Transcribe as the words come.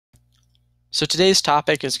So today's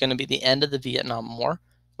topic is going to be the end of the Vietnam War.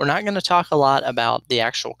 We're not going to talk a lot about the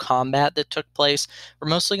actual combat that took place. We're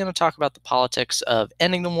mostly going to talk about the politics of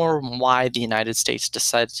ending the war and why the United States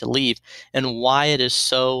decided to leave and why it is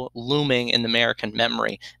so looming in American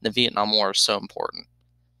memory. The Vietnam War is so important.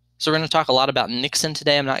 So we're going to talk a lot about Nixon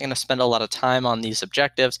today. I'm not going to spend a lot of time on these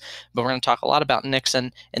objectives, but we're going to talk a lot about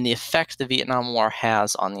Nixon and the effect the Vietnam War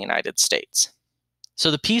has on the United States. So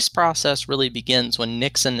the peace process really begins when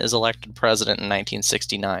Nixon is elected president in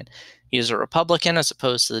 1969. He is a Republican as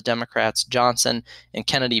opposed to the Democrats Johnson and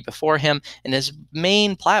Kennedy before him, and his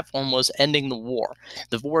main platform was ending the war.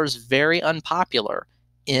 The war is very unpopular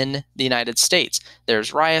in the United States.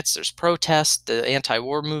 There's riots, there's protests, the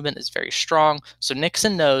anti-war movement is very strong, so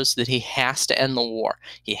Nixon knows that he has to end the war.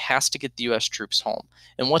 He has to get the U.S. troops home.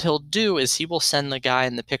 And what he'll do is he will send the guy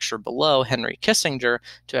in the picture below, Henry Kissinger,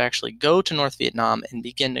 to actually go to North Vietnam and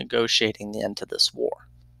begin negotiating the end to this war.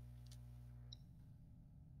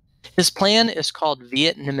 His plan is called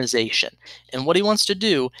Vietnamization, and what he wants to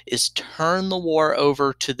do is turn the war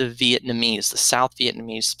over to the Vietnamese, the South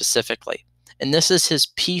Vietnamese specifically. And this is his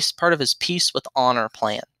peace, part of his peace with honor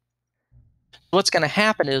plan. What's going to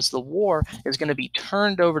happen is the war is going to be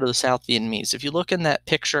turned over to the South Vietnamese. If you look in that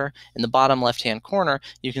picture in the bottom left-hand corner,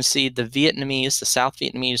 you can see the Vietnamese, the South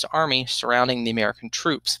Vietnamese army surrounding the American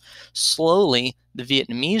troops. Slowly, the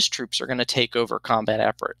Vietnamese troops are going to take over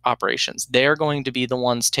combat operations. They're going to be the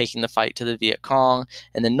ones taking the fight to the Viet Cong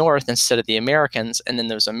in the north instead of the Americans, and then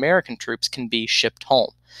those American troops can be shipped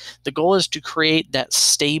home. The goal is to create that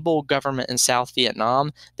stable government in South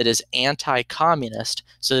Vietnam that is anti-communist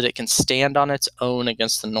so that it can stand on its own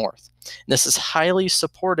against the North. And this is highly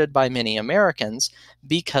supported by many Americans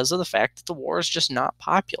because of the fact that the war is just not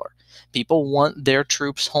popular. People want their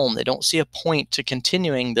troops home. They don't see a point to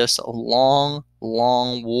continuing this long,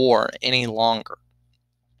 long war any longer.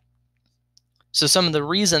 So some of the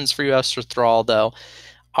reasons for U.S. withdrawal, though,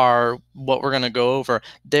 are what we're going to go over.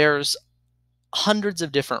 There's hundreds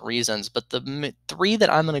of different reasons, but the three that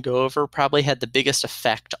I'm going to go over probably had the biggest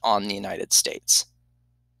effect on the United States.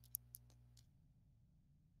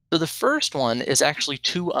 So the first one is actually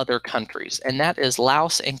two other countries, and that is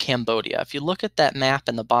Laos and Cambodia. If you look at that map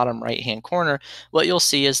in the bottom right-hand corner, what you'll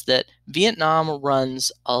see is that Vietnam runs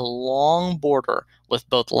a long border with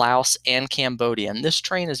both Laos and Cambodia, and this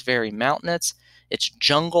terrain is very mountainous, it's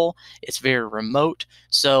jungle, it's very remote,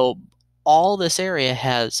 so all this area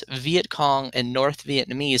has Viet Cong and North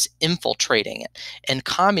Vietnamese infiltrating it, and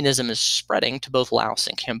communism is spreading to both Laos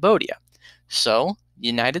and Cambodia. So the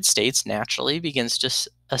United States naturally begins to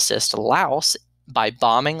assist Laos by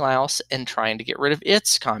bombing Laos and trying to get rid of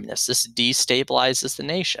its communists. This destabilizes the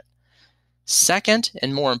nation. Second,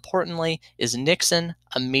 and more importantly, is Nixon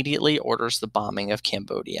immediately orders the bombing of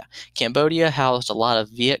Cambodia. Cambodia housed a lot of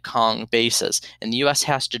Viet Cong bases, and the U.S.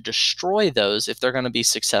 has to destroy those if they're going to be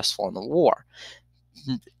successful in the war.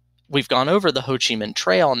 We've gone over the Ho Chi Minh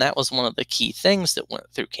Trail, and that was one of the key things that went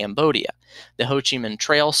through Cambodia. The Ho Chi Minh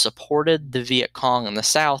Trail supported the Viet Cong in the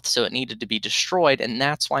south, so it needed to be destroyed, and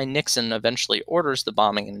that's why Nixon eventually orders the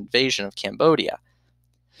bombing and invasion of Cambodia.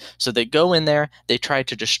 So they go in there, they try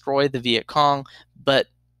to destroy the Viet Cong, but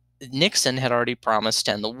Nixon had already promised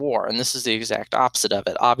to end the war, and this is the exact opposite of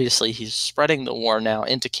it. Obviously, he's spreading the war now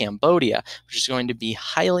into Cambodia, which is going to be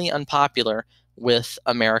highly unpopular with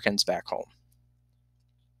Americans back home.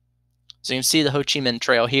 So you can see the Ho Chi Minh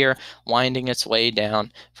Trail here winding its way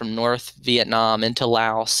down from North Vietnam into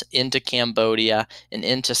Laos, into Cambodia, and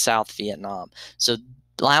into South Vietnam. So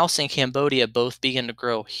Laos and Cambodia both begin to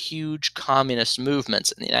grow huge communist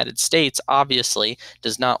movements, and the United States obviously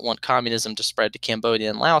does not want communism to spread to Cambodia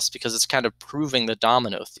and Laos because it's kind of proving the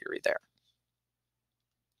domino theory there.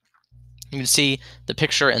 You can see the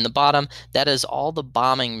picture in the bottom. That is all the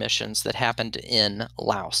bombing missions that happened in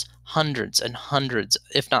Laos. Hundreds and hundreds,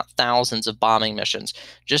 if not thousands, of bombing missions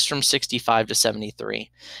just from 65 to 73.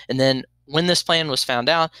 And then when this plan was found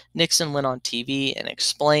out, Nixon went on TV and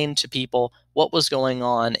explained to people what was going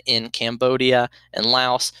on in Cambodia and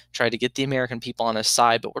Laos, tried to get the American people on his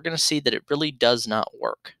side, but we're going to see that it really does not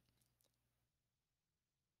work.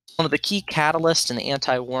 One of the key catalysts in the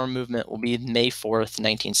anti-war movement will be May 4th,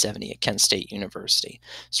 1970 at Kent State University.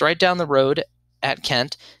 So right down the road at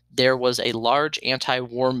Kent, there was a large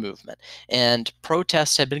anti-war movement, and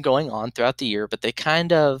protests had been going on throughout the year, but they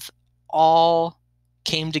kind of all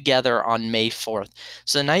came together on May 4th.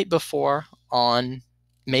 So the night before, on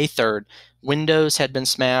May 3rd, windows had been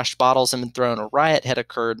smashed, bottles had been thrown, a riot had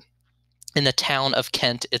occurred in the town of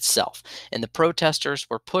Kent itself, and the protesters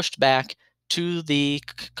were pushed back to the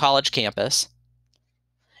college campus,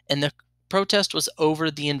 and the protest was over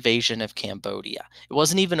the invasion of Cambodia. It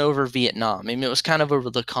wasn't even over Vietnam. I mean, it was kind of over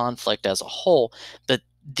the conflict as a whole, but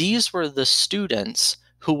these were the students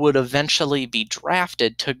who would eventually be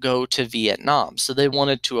drafted to go to Vietnam. So they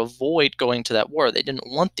wanted to avoid going to that war. They didn't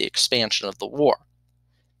want the expansion of the war.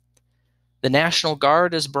 The National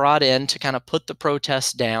Guard is brought in to kind of put the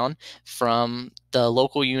protests down from the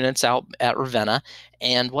local units out at Ravenna.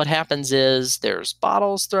 And what happens is there's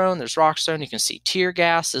bottles thrown, there's rocks thrown. You can see tear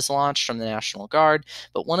gas is launched from the National Guard.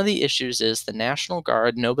 But one of the issues is the National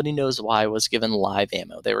Guard, nobody knows why, was given live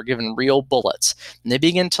ammo. They were given real bullets. And they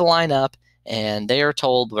begin to line up, and they are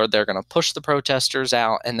told where they're going to push the protesters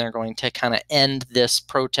out, and they're going to kind of end this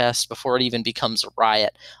protest before it even becomes a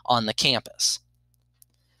riot on the campus.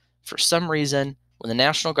 For some reason, when the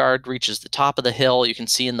National Guard reaches the top of the hill, you can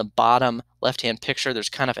see in the bottom left-hand picture, there's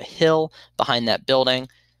kind of a hill behind that building.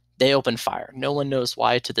 They open fire. No one knows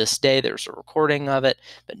why to this day. There's a recording of it,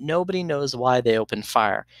 but nobody knows why they open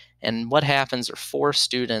fire. And what happens are 4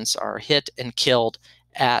 students are hit and killed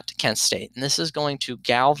at Kent State. And this is going to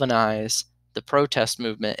galvanize the protest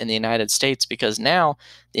movement in the United States, because now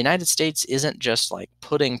the United States isn't just like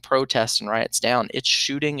putting protests and riots down, it's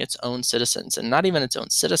shooting its own citizens, and not even its own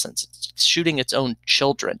citizens, it's shooting its own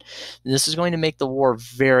children. And this is going to make the war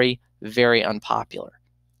very, very unpopular.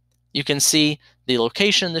 You can see the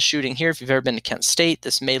location of the shooting here. If you've ever been to Kent State,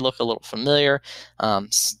 this may look a little familiar.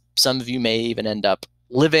 Some of you may even end up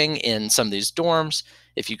living in some of these dorms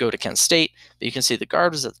if you go to Kent State. But you can see the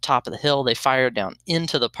guard was at the top of the hill. They fired down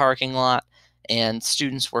into the parking lot, and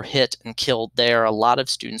students were hit and killed there. A lot of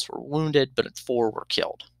students were wounded, but 4 were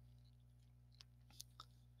killed.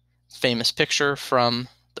 Famous picture from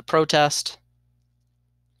the protest.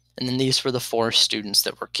 And then these were the 4 students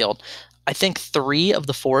that were killed. I think 3 of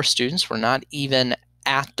the 4 students were not even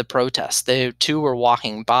at the protest. 2 were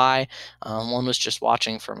walking by. One was just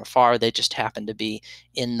watching from afar. They just happened to be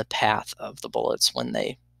in the path of the bullets when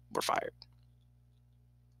they were fired.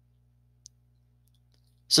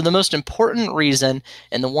 So the most important reason,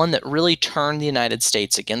 and the one that really turned the United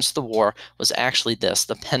States against the war, was actually this,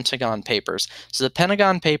 the Pentagon Papers. So the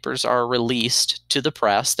Pentagon Papers are released to the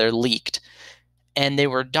press. They're leaked. And they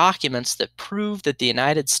were documents that proved that the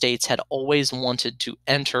United States had always wanted to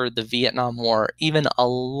enter the Vietnam War, even a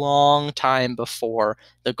long time before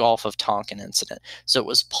the Gulf of Tonkin incident. So it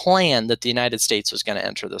was planned that the United States was going to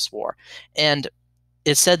enter this war. And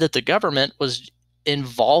it said that the government was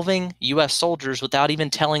involving U.S. soldiers without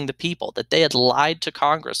even telling the people, that they had lied to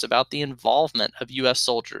Congress about the involvement of U.S.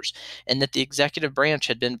 soldiers, and that the executive branch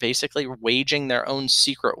had been basically waging their own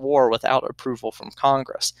secret war without approval from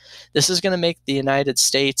Congress. This is going to make the United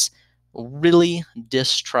States really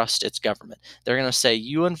distrust its government. They're going to say,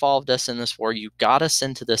 you involved us in this war, you got us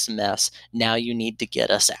into this mess, now you need to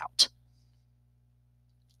get us out.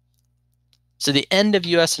 So the end of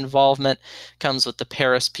U.S. involvement comes with the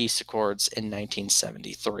Paris Peace Accords in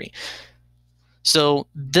 1973. So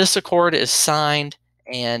this accord is signed,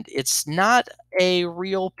 and it's not a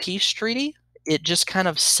real peace treaty. It just kind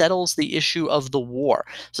of settles the issue of the war.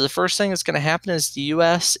 So the first thing that's going to happen is the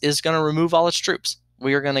U.S. is going to remove all its troops.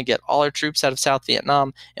 We are going to get all our troops out of South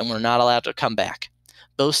Vietnam, and we're not allowed to come back.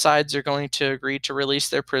 Both sides are going to agree to release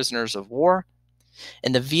their prisoners of war.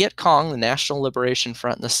 And the Viet Cong, the National Liberation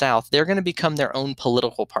Front in the South, they're going to become their own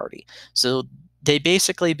political party. So they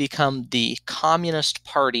basically become the Communist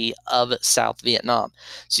Party of South Vietnam.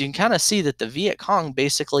 So you can kind of see that the Viet Cong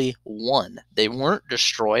basically won. They weren't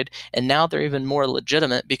destroyed, and now they're even more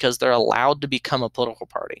legitimate because they're allowed to become a political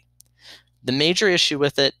party. The major issue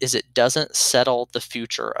with it is it doesn't settle the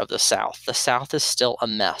future of the South. The South is still a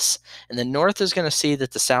mess. And the North is going to see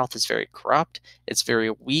that the South is very corrupt, it's very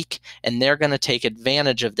weak, and they're going to take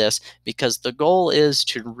advantage of this because the goal is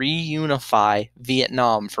to reunify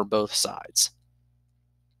Vietnam for both sides.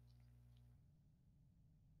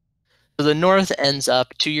 So the North ends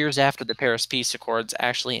up, 2 years after the Paris Peace Accords,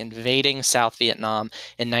 actually invading South Vietnam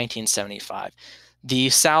in 1975.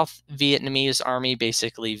 The South Vietnamese army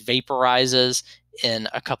basically vaporizes in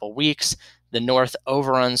a couple weeks. The North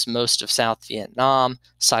overruns most of South Vietnam.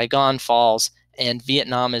 Saigon falls, and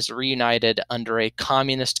Vietnam is reunited under a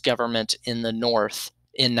communist government in the North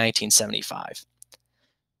in 1975.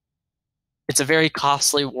 It's a very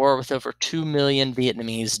costly war with over 2 million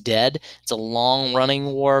Vietnamese dead. It's a long-running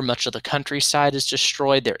war. Much of the countryside is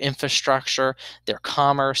destroyed, their infrastructure, their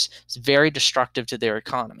commerce. It's very destructive to their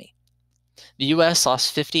economy. The U.S.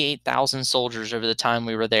 lost 58,000 soldiers over the time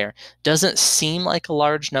we were there. Doesn't seem like a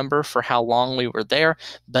large number for how long we were there,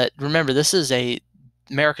 but remember, this is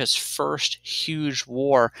America's first huge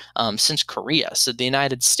war since Korea. So the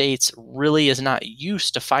United States really is not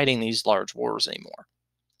used to fighting these large wars anymore.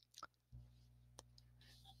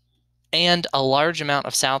 And a large amount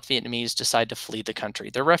of South Vietnamese decide to flee the country.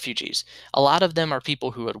 They're refugees. A lot of them are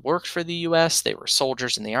people who had worked for the US, they were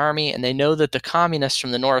soldiers in the army, and they know that the communists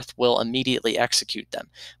from the north will immediately execute them.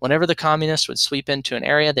 Whenever the communists would sweep into an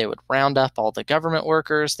area, they would round up all the government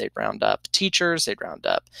workers, they'd round up teachers, they'd round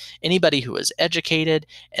up anybody who was educated,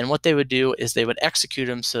 and what they would do is they would execute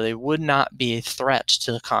them so they would not be a threat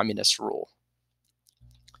to the communist rule.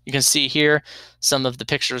 You can see here some of the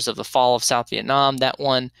pictures of the fall of South Vietnam. That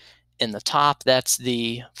one in the top, that's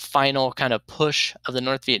the final kind of push of the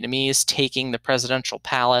North Vietnamese taking the presidential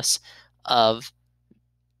palace of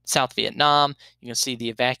South Vietnam. You can see the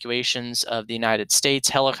evacuations of the United States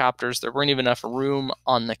helicopters. There weren't even enough room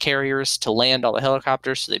on the carriers to land all the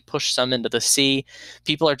helicopters, so they pushed some into the sea.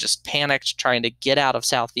 People are just panicked trying to get out of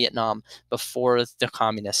South Vietnam before the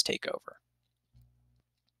communists take over.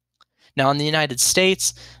 Now, in the United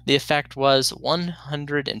States, the effect was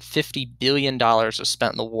 $150 billion was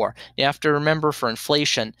spent in the war. You have to remember, for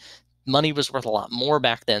inflation, money was worth a lot more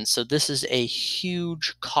back then. So this is a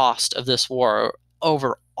huge cost of this war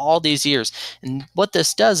over all these years. And what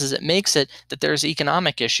this does is it makes it that there's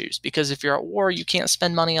economic issues, because if you're at war, you can't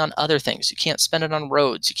spend money on other things. You can't spend it on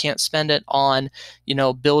roads. You can't spend it on,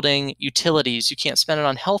 building utilities. You can't spend it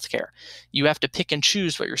on healthcare. You have to pick and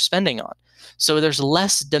choose what you're spending on. So there's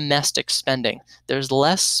less domestic spending. There's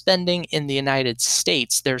less spending in the United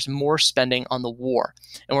States. There's more spending on the war.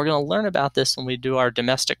 And we're going to learn about this when we do our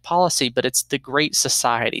domestic policy, but it's the Great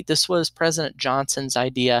Society. This was President Johnson's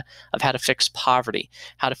idea of how to fix poverty,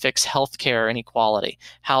 how to fix healthcare inequality,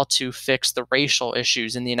 how to fix the racial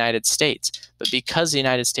issues in the United States. But because the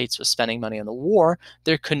United States was spending money on the war,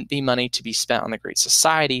 there couldn't be money to be spent on the Great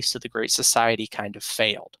Society, so the Great Society kind of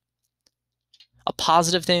failed. A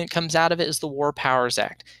positive thing that comes out of it is the War Powers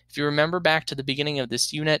Act. If you remember back to the beginning of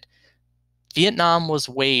this unit, Vietnam was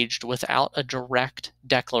waged without a direct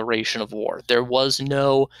declaration of war. There was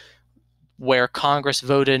no where Congress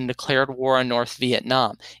voted and declared war on North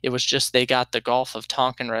Vietnam. It was just they got the Gulf of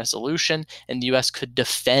Tonkin resolution, and the U.S. could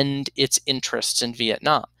defend its interests in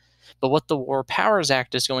Vietnam. But what the War Powers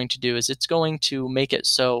Act is going to do is it's going to make it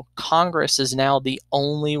so Congress is now the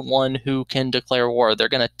only one who can declare war. They're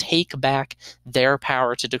going to take back their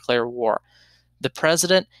power to declare war. The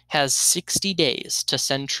president has 60 days to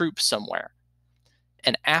send troops somewhere.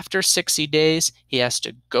 And after 60 days, he has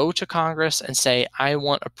to go to Congress and say, I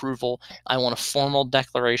want approval. I want a formal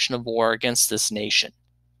declaration of war against this nation.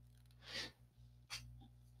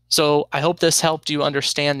 So I hope this helped you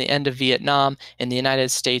understand the end of Vietnam and the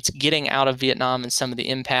United States getting out of Vietnam and some of the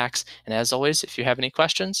impacts. And as always, if you have any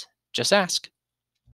questions, just ask.